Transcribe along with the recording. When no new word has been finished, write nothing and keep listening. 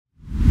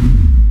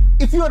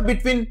If you are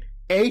between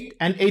 8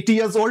 and 80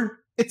 years old,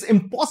 it's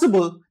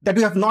impossible that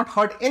you have not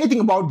heard anything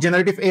about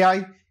generative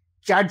AI,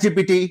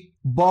 ChatGPT,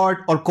 Bard,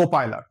 or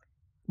Copilot.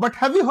 But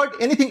have you heard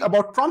anything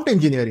about prompt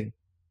engineering?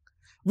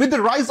 With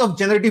the rise of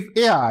generative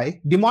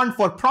AI, demand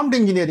for prompt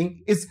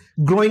engineering is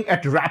growing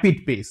at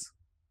rapid pace.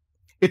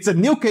 It's a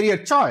new career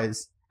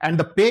choice, and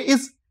the pay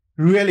is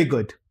really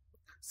good.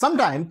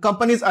 Sometimes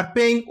companies are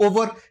paying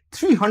over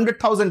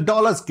 $300,000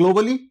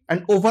 globally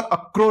and over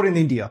 $1 crore in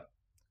India.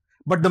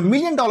 But the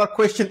million-dollar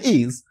question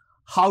is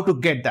how to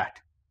get that.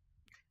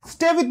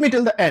 Stay with me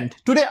till the end.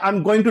 Today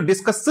I'm going to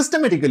discuss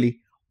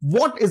systematically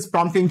what is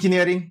prompt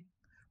engineering,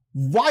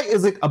 why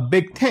is it a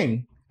big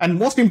thing, and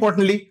most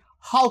importantly,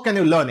 how can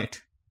you learn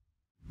it?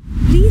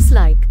 Please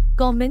like,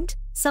 comment,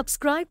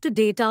 subscribe to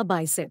Data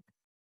Bicep.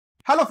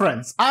 Hello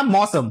friends, I'm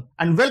Mosam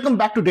and welcome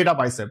back to Data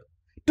Bicep.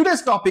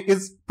 Today's topic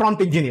is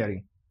prompt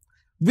engineering.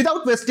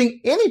 Without wasting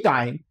any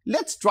time,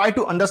 let's try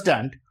to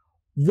understand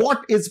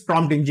what is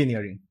prompt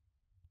engineering.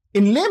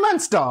 In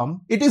layman's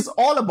term, it is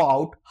all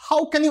about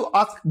how can you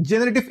ask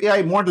generative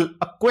AI model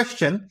a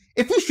question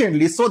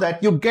efficiently so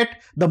that you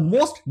get the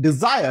most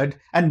desired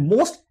and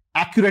most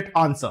accurate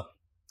answer.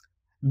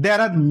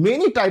 There are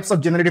many types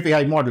of generative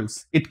AI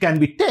models. It can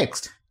be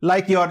text,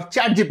 like your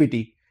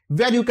ChatGPT,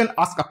 where you can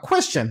ask a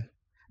question.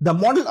 The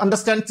model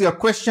understands your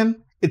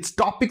question, its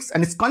topics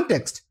and its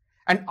context,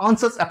 and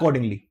answers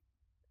accordingly.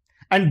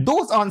 And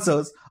those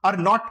answers are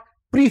not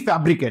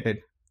prefabricated.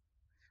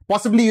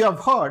 Possibly you have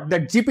heard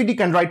that GPT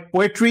can write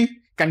poetry,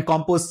 can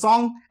compose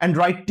songs, and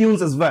write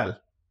tunes as well.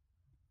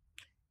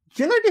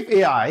 Generative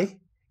AI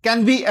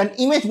can be an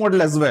image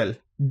model as well.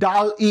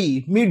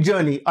 DALL-E,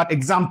 Midjourney are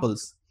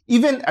examples.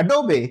 Even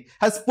Adobe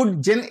has put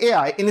Gen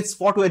AI in its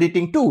photo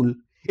editing tool.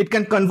 It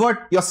can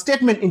convert your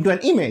statement into an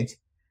image.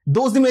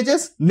 Those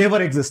images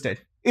never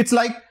existed. It's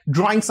like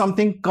drawing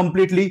something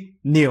completely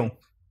new.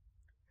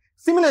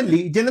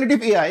 Similarly,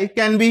 generative AI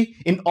can be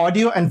in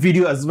audio and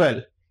video as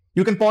well.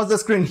 You can pause the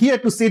screen here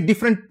to see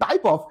different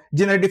type of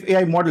generative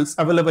AI models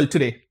available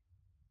today.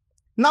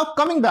 Now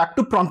coming back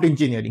to prompt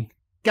engineering.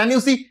 Can you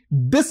see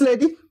this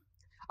lady?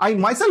 I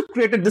myself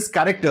created this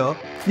character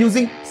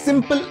using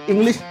simple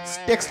English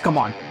text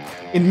command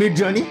in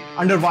Midjourney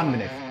under 1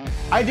 minute.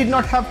 I did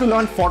not have to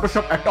learn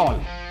Photoshop at all.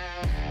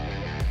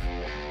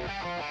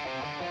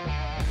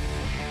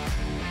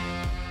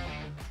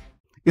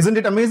 Isn't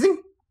it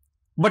amazing?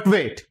 But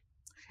wait,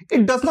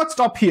 it does not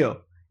stop here.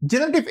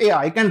 Generative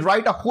AI can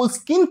write a whole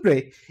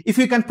screenplay if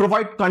you can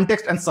provide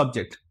context and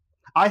subject.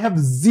 I have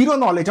zero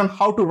knowledge on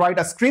how to write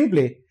a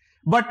screenplay,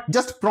 but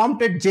just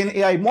prompted Gen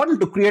AI model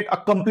to create a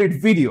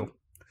complete video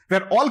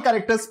where all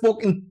characters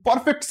spoke in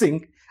perfect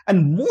sync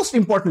and most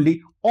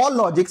importantly, all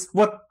logics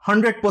were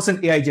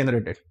 100% AI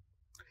generated.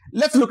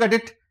 Let's look at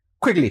it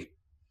quickly.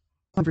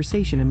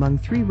 Conversation among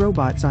 3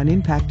 robots on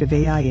impact of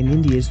AI in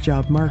India's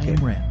job market.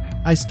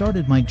 I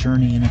started my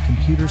journey in a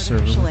computer server.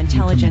 Artificial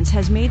intelligence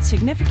has made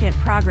significant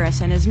progress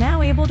and is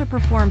now able to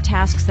perform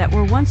tasks that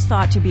were once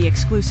thought to be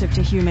exclusive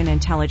to human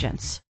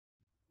intelligence.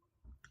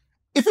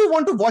 If you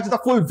want to watch the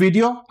full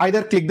video,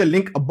 either click the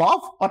link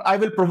above or I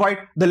will provide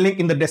the link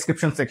in the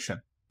description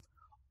section.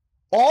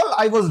 All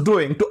I was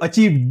doing to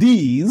achieve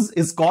these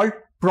is called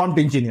prompt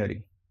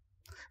engineering.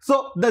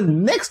 So the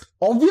next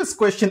obvious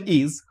question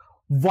is,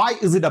 why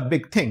is it a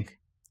big thing?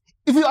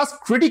 If you ask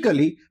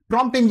critically,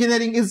 prompt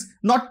engineering is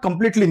not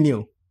completely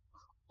new.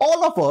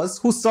 All of us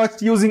who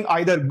searched using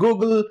either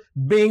Google,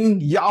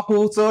 Bing,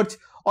 Yahoo search,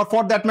 or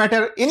for that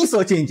matter, any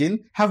search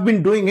engine have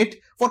been doing it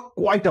for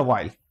quite a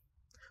while.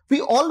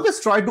 We always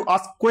try to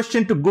ask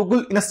questions to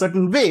Google in a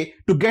certain way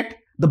to get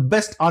the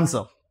best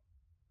answer.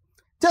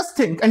 Just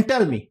think and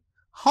tell me,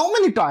 how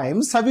many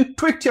times have you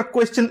tweaked your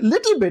question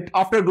little bit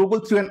after Google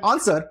threw an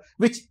answer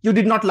which you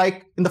did not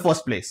like in the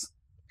first place?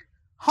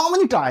 How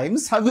many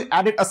times have you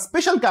added a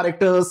special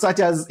character such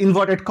as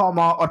inverted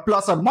comma or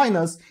plus or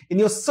minus in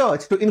your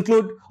search to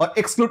include or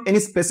exclude any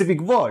specific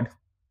word?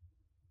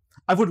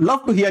 I would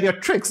love to hear your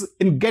tricks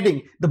in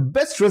getting the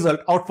best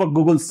result out for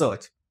Google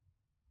search.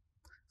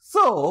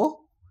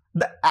 So,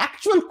 the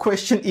actual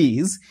question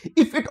is,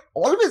 if it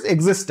always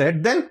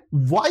existed, then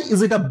why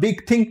is it a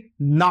big thing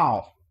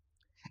now?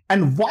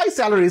 And why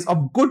salaries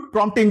of good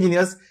prompt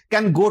engineers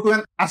can go to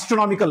an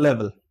astronomical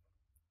level?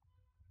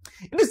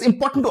 It is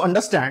important to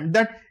understand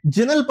that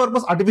general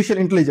purpose artificial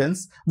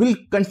intelligence will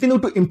continue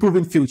to improve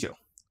in future.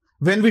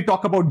 When we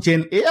talk about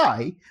Gen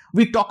AI,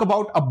 we talk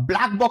about a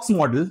black box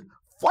model.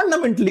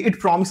 Fundamentally, it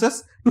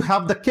promises to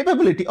have the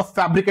capability of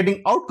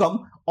fabricating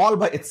outcome all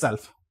by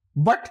itself.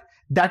 But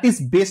that is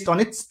based on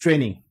its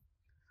training.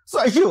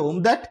 So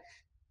assume that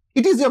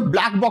it is your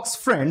black box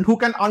friend who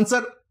can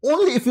answer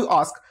only if you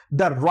ask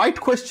the right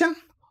question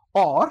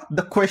or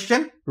the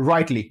question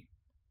rightly.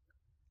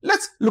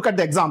 Let's look at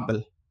the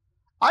example.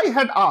 I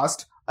had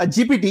asked a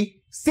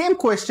GPT same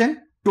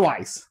question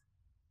twice.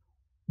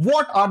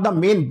 What are the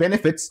main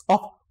benefits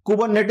of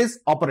Kubernetes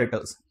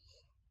operators?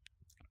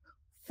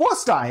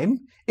 First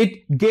time,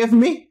 it gave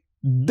me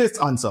this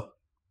answer.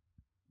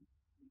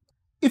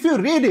 If you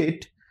read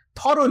it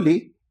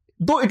thoroughly,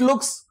 though it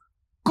looks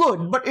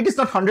good, but it is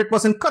not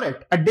 100%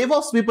 correct. A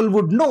DevOps people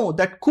would know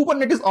that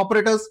Kubernetes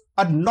operators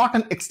are not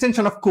an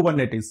extension of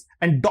Kubernetes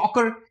and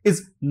Docker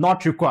is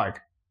not required.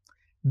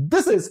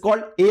 This is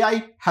called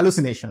AI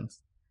hallucinations.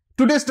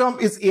 Today's term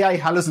is AI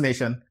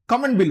hallucination.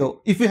 Comment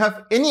below if you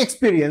have any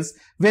experience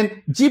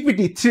when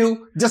GPT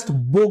threw just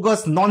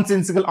bogus,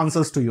 nonsensical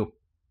answers to you.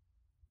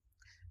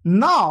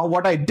 Now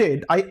what I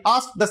did, I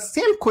asked the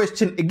same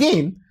question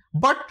again,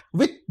 but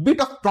with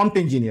bit of prompt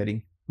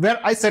engineering, where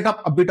I set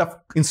up a bit of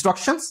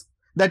instructions.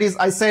 That is,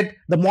 I said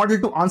the model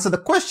to answer the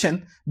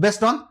question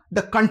based on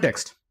the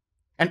context.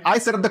 And I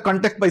set up the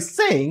context by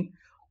saying,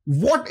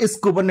 what is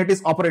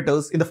Kubernetes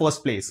operators in the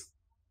first place?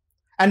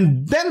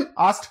 And then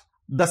asked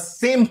the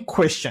same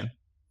question.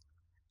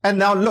 And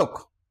now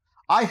look,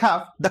 I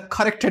have the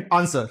corrected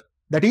answer.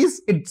 That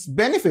is, its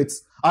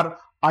benefits are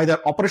either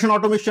operation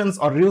automations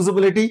or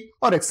reusability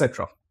or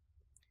etc.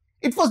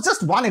 It was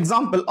just one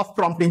example of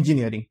prompt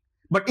engineering.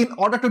 But in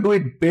order to do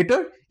it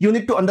better, you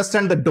need to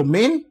understand the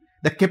domain,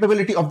 the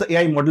capability of the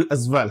AI model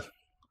as well.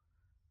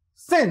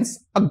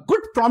 Since a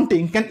good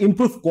prompting can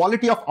improve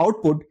quality of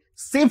output,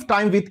 save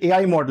time with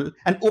AI model,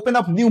 and open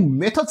up new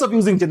methods of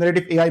using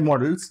generative AI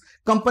models,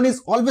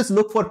 companies always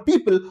look for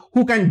people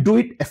who can do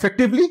it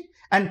effectively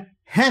and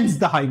hence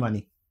the high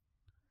money.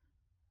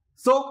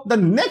 So the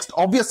next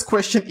obvious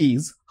question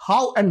is,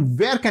 how and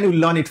where can you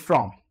learn it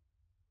from?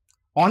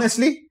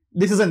 Honestly,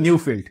 this is a new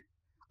field.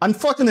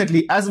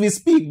 Unfortunately, as we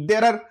speak,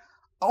 there are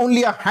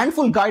only a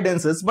handful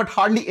guidances, but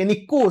hardly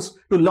any course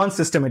to learn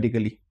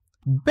systematically.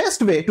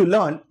 Best way to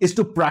learn is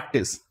to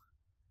practice.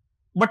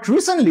 But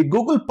recently,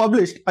 Google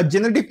published a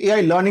generative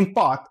AI learning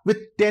path with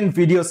 10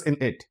 videos in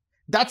it.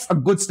 That's a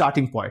good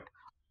starting point.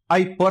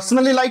 I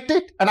personally liked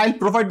it, and I'll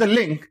provide the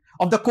link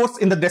of the course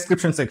in the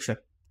description section.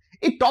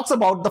 It talks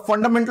about the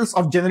fundamentals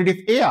of generative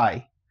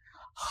AI,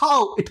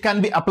 how it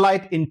can be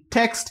applied in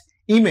text,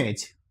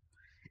 image.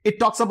 It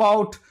talks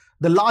about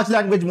the large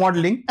language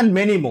modeling and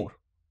many more.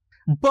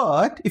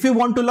 But if you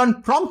want to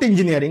learn prompt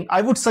engineering,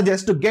 I would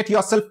suggest to get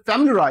yourself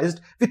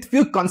familiarized with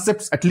few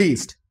concepts at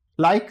least,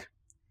 like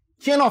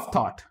chain of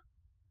thought,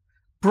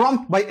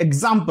 prompt by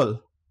example,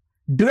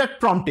 direct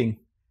prompting,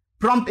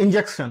 prompt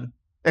injection,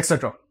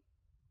 etc.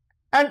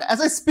 And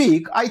as I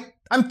speak,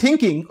 I'm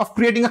thinking of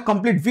creating a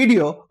complete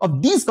video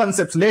of these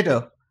concepts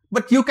later,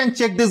 but you can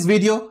check this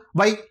video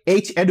by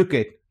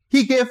H-Educate.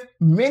 He gave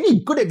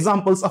many good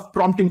examples of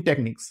prompting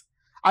techniques.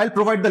 I'll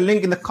provide the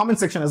link in the comment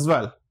section as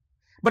well.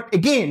 But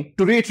again,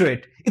 to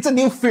reiterate, it's a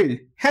new field,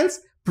 hence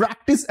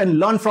practice and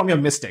learn from your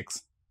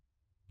mistakes.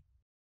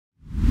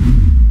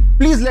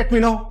 Please let me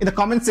know in the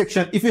comment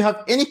section if you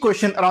have any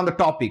question around the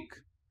topic.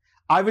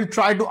 I will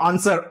try to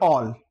answer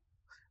all.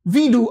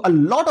 We do a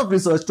lot of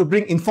research to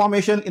bring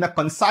information in a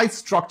concise,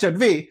 structured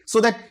way so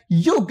that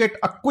you get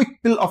a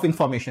quick pill of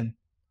information.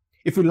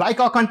 If you like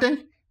our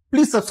content,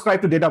 please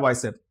subscribe to Data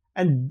Bicep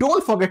and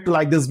don't forget to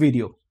like this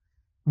video.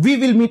 We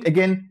will meet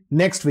again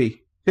next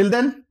week. Till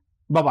then,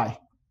 bye-bye.